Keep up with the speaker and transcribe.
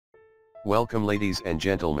Welcome ladies and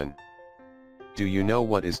gentlemen. Do you know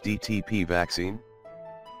what is DTP vaccine?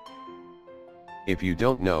 If you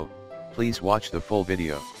don't know, please watch the full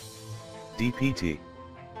video. DPT.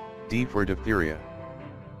 D for diphtheria.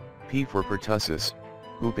 P for pertussis,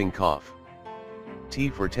 whooping cough. T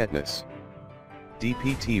for tetanus.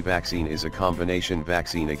 DPT vaccine is a combination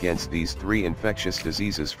vaccine against these three infectious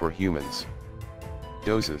diseases for humans.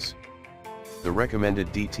 Doses. The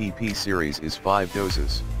recommended DTP series is 5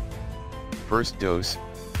 doses. First dose,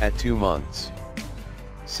 at 2 months.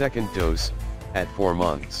 Second dose, at 4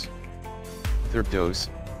 months. Third dose,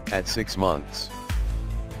 at 6 months.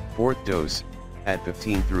 Fourth dose, at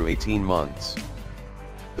 15 through 18 months.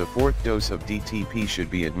 The fourth dose of DTP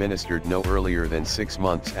should be administered no earlier than 6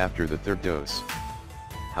 months after the third dose.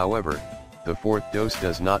 However, the fourth dose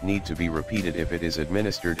does not need to be repeated if it is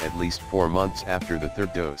administered at least 4 months after the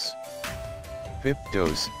third dose. Fifth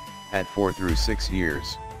dose, at 4 through 6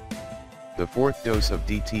 years. The fourth dose of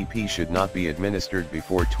DTP should not be administered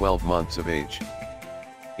before 12 months of age.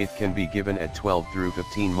 It can be given at 12 through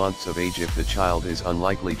 15 months of age if the child is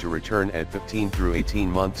unlikely to return at 15 through 18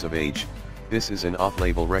 months of age. This is an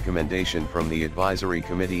off-label recommendation from the Advisory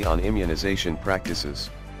Committee on Immunization Practices.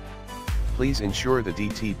 Please ensure the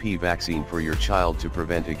DTP vaccine for your child to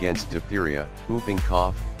prevent against diphtheria, whooping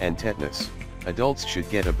cough, and tetanus. Adults should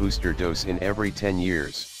get a booster dose in every 10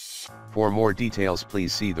 years. For more details,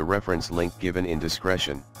 please see the reference link given in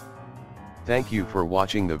description. Thank you for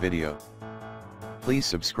watching the video. Please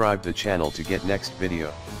subscribe the channel to get next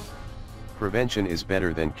video. Prevention is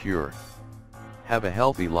better than cure. Have a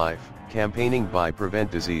healthy life. Campaigning by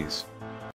Prevent Disease.